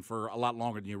Ryan for a lot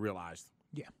longer than you realized.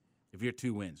 Yeah. If you're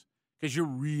 2 wins. Because you're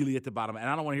really at the bottom. And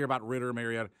I don't want to hear about Ritter or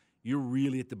Mariota. You're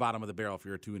really at the bottom of the barrel if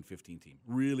you're a 2-15 team.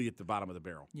 Really at the bottom of the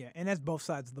barrel. Yeah, and that's both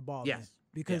sides of the ball. Yes. Then,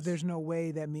 because there's no way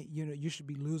that you should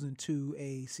be losing to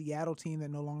a Seattle team that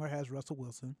no longer has Russell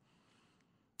Wilson.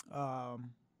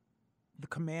 The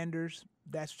Commanders,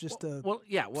 that's just a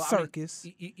circus.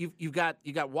 I mean, you've got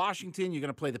Washington. You're going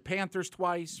to play the Panthers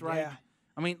twice, right? Yeah.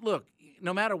 I mean, look,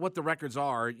 no matter what the records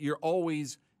are, you're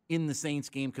always in the Saints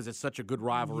game because it's such a good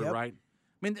rivalry, right?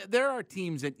 I mean, there are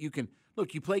teams that you can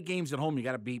look. You play games at home. You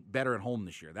got to be better at home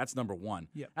this year. That's number one.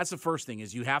 Yep. That's the first thing,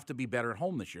 is you have to be better at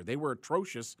home this year. They were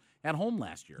atrocious at home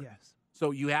last year. Yes.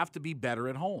 So you have to be better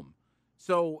at home.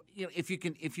 So if you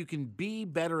can be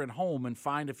better at home and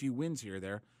find a few wins here or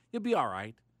there, you'll be all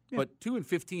right. Yeah. But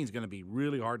 2-15 is going to be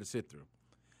really hard to sit through.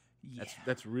 Yeah.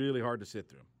 That's really hard to sit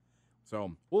through.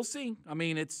 So we'll see. I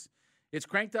mean, it's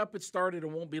cranked up. It started. It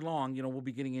won't be long. We'll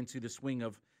be getting into the swing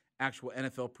of actual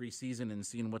NFL preseason and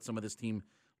seeing what some of this team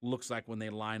looks like when they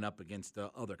line up against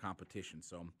other competition.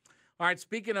 So, all right,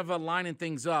 speaking of lining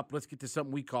things up, let's get to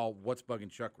something we call What's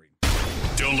Bugging Chuck Reed.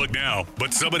 Don't look now,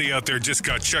 but somebody out there just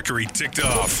got Chuckery ticked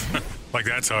off. Like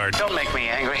that's hard. Don't make me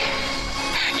angry.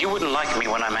 You wouldn't like me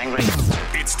when I'm angry.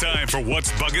 It's time for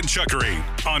What's Bugging Chuckery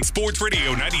on Sports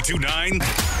Radio 92.9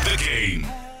 The Game.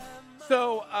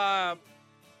 So,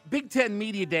 Big Ten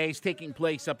Media Days taking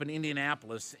place up in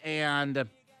Indianapolis, and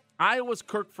Iowa's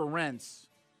Kirk Ferentz,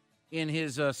 in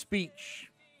his speech,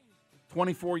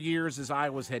 24 years as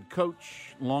Iowa's head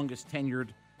coach, longest tenured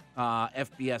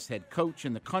FBS head coach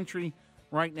in the country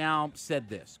right now, said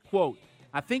this, quote,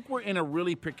 "I think we're in a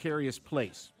really precarious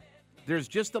place. There's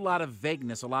just a lot of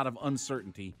vagueness, a lot of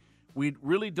uncertainty. We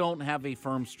really don't have a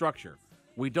firm structure.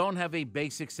 We don't have a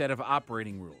basic set of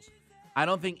operating rules. I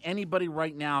don't think anybody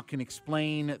right now can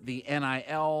explain the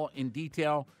NIL in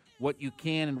detail, what you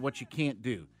can and what you can't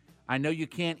do. I know you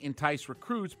can't entice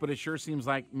recruits, but it sure seems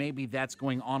like maybe that's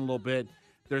going on a little bit.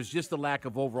 There's just a lack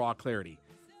of overall clarity."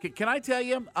 Can I tell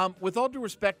you, with all due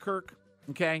respect, Kirk,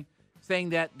 okay, saying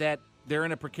that they're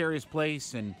in a precarious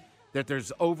place and that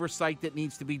there's oversight that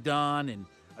needs to be done and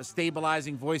a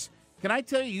stabilizing voice, can I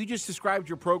tell you, you just described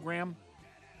your program?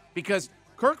 Because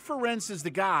Kirk Ferentz is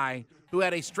the guy who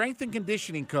had a strength and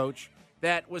conditioning coach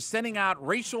that was sending out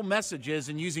racial messages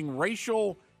and using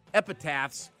racial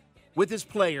epithets with his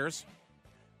players.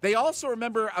 They also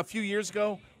remember a few years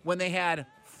ago when they had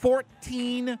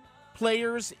 14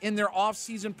 players in their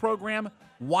offseason program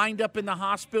wind up in the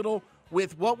hospital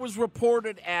with what was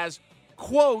reported as,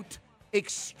 quote,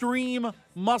 extreme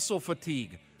muscle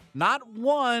fatigue. Not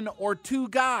one or two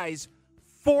guys,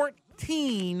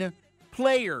 14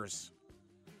 players.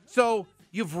 So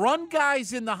you've run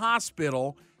guys in the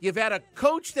hospital. You've had a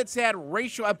coach that's had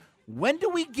racial. When do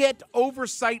we get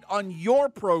oversight on your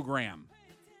program?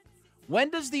 When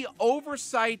does the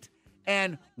oversight,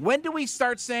 and when do we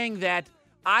start saying that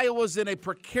Iowa's in a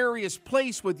precarious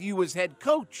place with you as head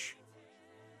coach?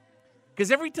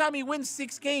 Because every time he wins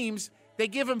 6 games, they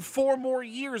give him 4 more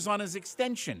years on his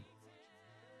extension.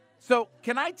 So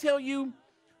can I tell you,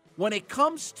 when it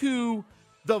comes to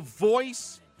the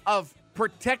voice of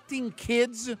protecting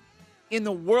kids in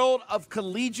the world of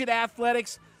collegiate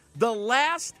athletics, the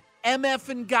last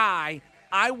MFing guy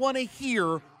I want to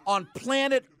hear on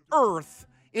planet Earth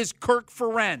is Kirk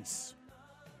Ferentz.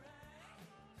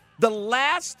 The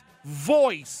last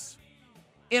voice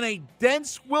in a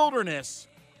dense wilderness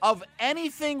of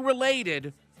anything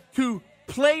related to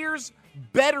players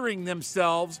bettering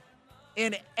themselves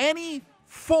in any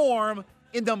form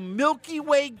in the Milky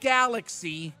Way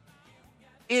galaxy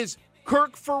is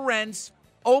Kirk Ferentz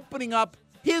opening up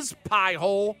his pie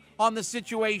hole on the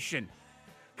situation.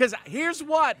 Because here's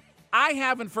what I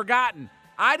haven't forgotten.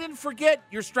 I didn't forget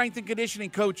your strength and conditioning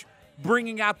coach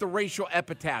bringing out the racial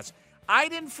epithets. I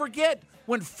didn't forget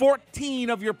when 14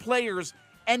 of your players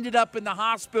ended up in the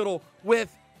hospital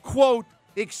with, quote,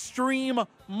 extreme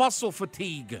muscle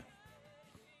fatigue.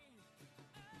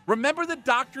 Remember the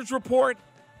doctor's report?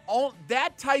 All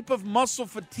that type of muscle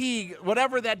fatigue,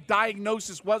 whatever that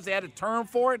diagnosis was, they had a term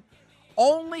for it,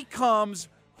 only comes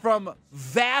from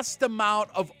vast amount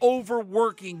of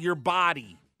overworking your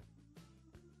body.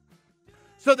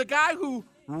 So the guy who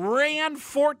ran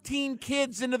 14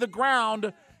 kids into the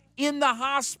ground in the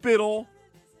hospital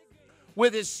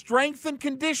with his strength and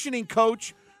conditioning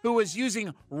coach who was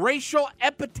using racial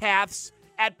epithets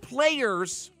at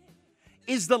players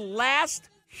is the last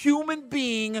human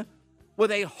being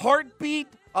with a heartbeat,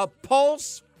 a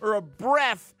pulse, or a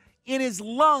breath in his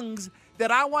lungs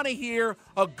that I want to hear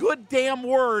a good damn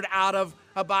word out of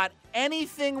about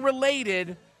anything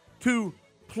related to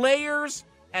players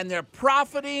and their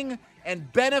profiting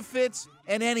and benefits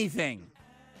and anything.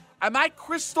 Am I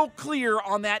crystal clear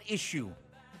on that issue?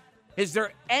 Is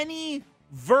there any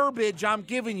verbiage I'm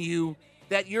giving you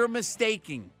that you're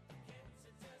mistaking?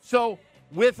 So,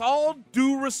 with all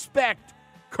due respect,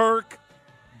 Kirk,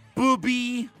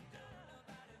 booby,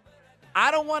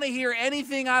 I don't want to hear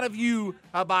anything out of you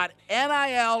about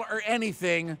NIL or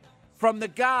anything from the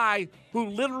guy who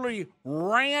literally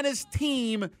ran his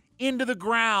team into the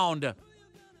ground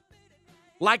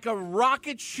like a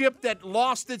rocket ship that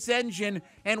lost its engine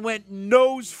and went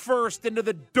nose first into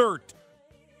the dirt.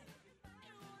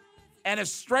 And a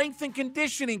strength and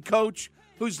conditioning coach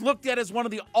who's looked at as one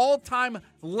of the all-time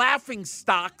laughing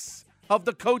stocks of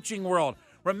the coaching world.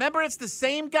 Remember, it's the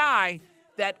same guy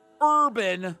that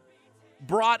Urban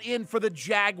brought in for the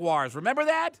Jaguars. Remember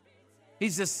that?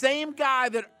 He's the same guy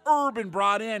that Urban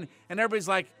brought in, and everybody's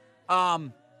like,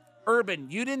 Urban,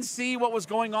 you didn't see what was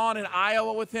going on in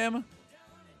Iowa with him?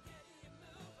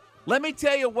 Let me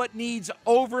tell you what needs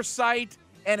oversight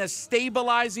and a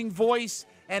stabilizing voice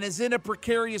and is in a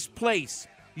precarious place.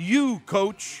 You,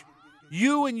 coach.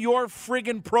 You and your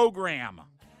friggin' program. Am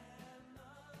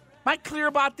I clear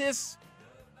about this?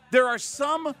 There are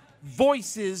some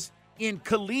voices in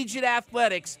collegiate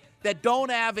athletics that don't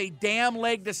have a damn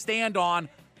leg to stand on,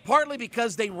 partly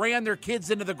because they ran their kids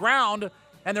into the ground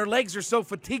and their legs are so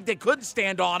fatigued they couldn't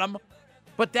stand on them.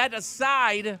 But that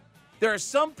aside, there are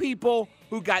some people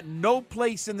who got no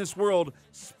place in this world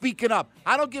speaking up.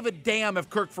 I don't give a damn if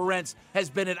Kirk Ferentz has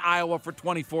been at Iowa for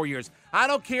 24 years. I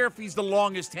don't care if he's the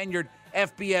longest tenured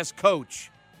FBS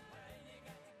coach.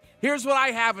 Here's what I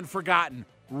haven't forgotten.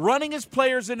 Running his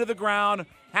players into the ground,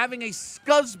 having a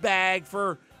scuzzbag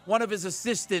for one of his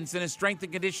assistants and his strength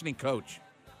and conditioning coach.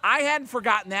 I hadn't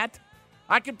forgotten that.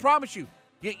 I can promise you.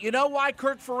 You know why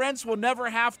Kirk Ferentz will never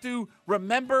have to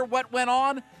remember what went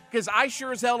on? Because I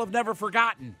sure as hell have never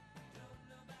forgotten.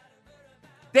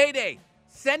 Day-Day,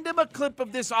 send him a clip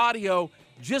of this audio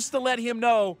just to let him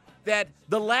know that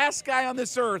the last guy on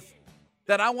this earth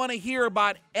that I want to hear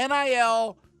about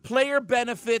NIL, player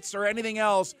benefits, or anything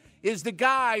else is the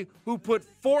guy who put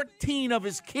 14 of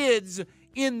his kids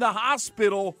in the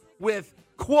hospital with,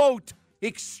 quote,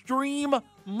 extreme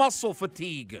muscle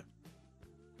fatigue.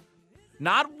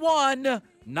 Not one,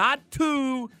 not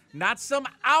two, not some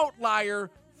outlier,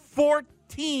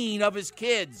 14 of his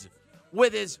kids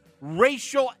with his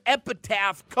racial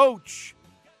epitaph coach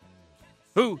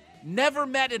who never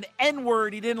met an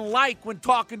N-word he didn't like when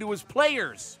talking to his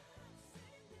players.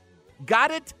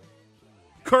 Got it?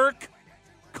 Kirk,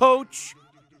 coach,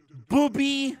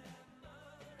 booby.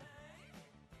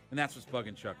 And that's what's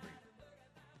bugging Chuck Reed.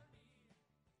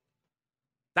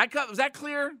 Was that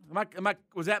clear?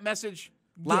 Was that message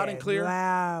loud and clear?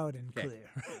 Loud and clear.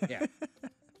 Yeah.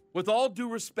 With all due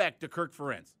respect to Kirk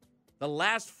Ferentz, the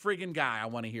last friggin' guy I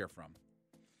want to hear from.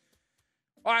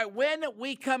 All right, when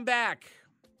we come back,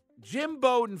 Jim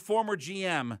Bowden, former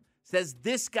GM, says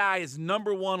this guy is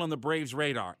number one on the Braves'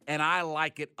 radar, and I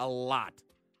like it a lot.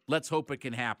 Let's hope it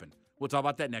can happen. We'll talk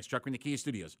about that next. Chuck Reed in the Kia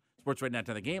Studios. Sports right now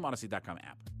to the game, Odyssey.com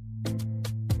app.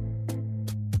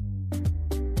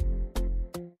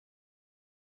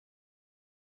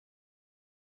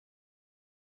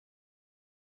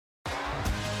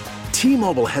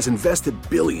 T-Mobile has invested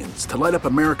billions to light up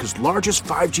America's largest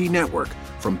 5G network,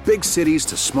 from big cities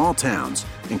to small towns,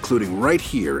 including right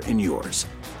here in yours.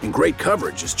 And great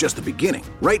coverage is just the beginning.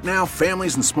 Right now,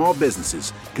 families and small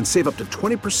businesses can save up to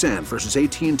 20% versus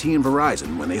AT&T and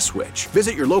Verizon when they switch.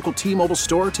 Visit your local T-Mobile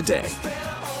store today.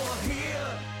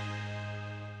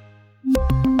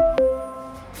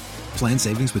 Plan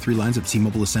savings with 3 lines of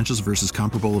T-Mobile Essentials versus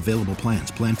comparable available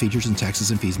plans. Plan features and taxes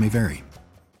and fees may vary.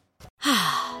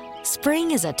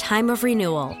 Spring is a time of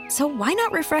renewal, so why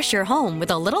not refresh your home with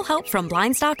a little help from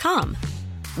Blinds.com?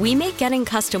 We make getting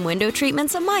custom window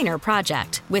treatments a minor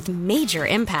project with major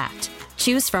impact.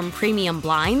 Choose from premium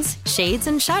blinds, shades,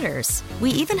 and shutters. We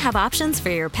even have options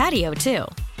for your patio, too.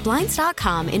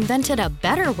 Blinds.com invented a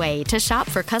better way to shop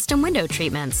for custom window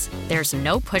treatments. There's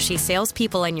no pushy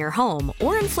salespeople in your home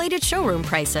or inflated showroom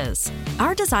prices.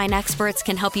 Our design experts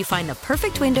can help you find the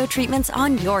perfect window treatments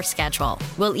on your schedule.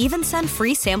 We'll even send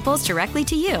free samples directly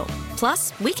to you.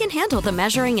 Plus, we can handle the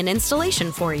measuring and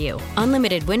installation for you.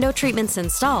 Unlimited window treatments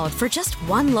installed for just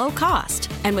one low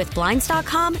cost. And with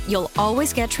Blinds.com, you'll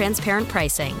always get transparent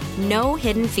pricing. No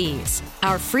hidden fees.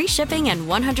 Our free shipping and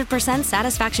 100%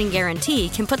 satisfaction guarantee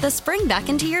can put the spring back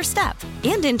into your step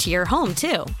and into your home,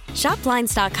 too. Shop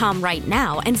Blinds.com right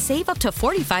now and save up to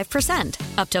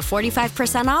 45%. Up to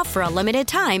 45% off for a limited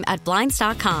time at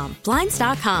Blinds.com.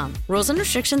 Blinds.com. Rules and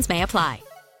restrictions may apply.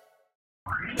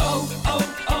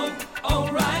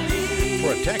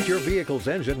 Protect your vehicle's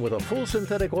engine with a full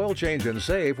synthetic oil change and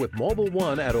save with Mobil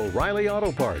 1 at O'Reilly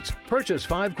Auto Parts. Purchase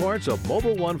 5 quarts of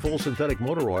Mobil 1 full synthetic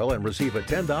motor oil and receive a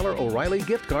 $10 O'Reilly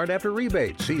gift card after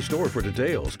rebate. See store for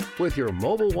details. With your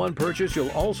Mobil 1 purchase,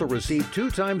 you'll also receive 2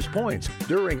 times points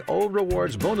during O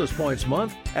Rewards Bonus Points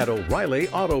Month at O'Reilly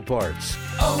Auto Parts.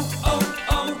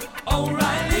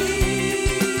 O'Reilly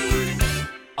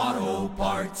Auto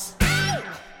Parts.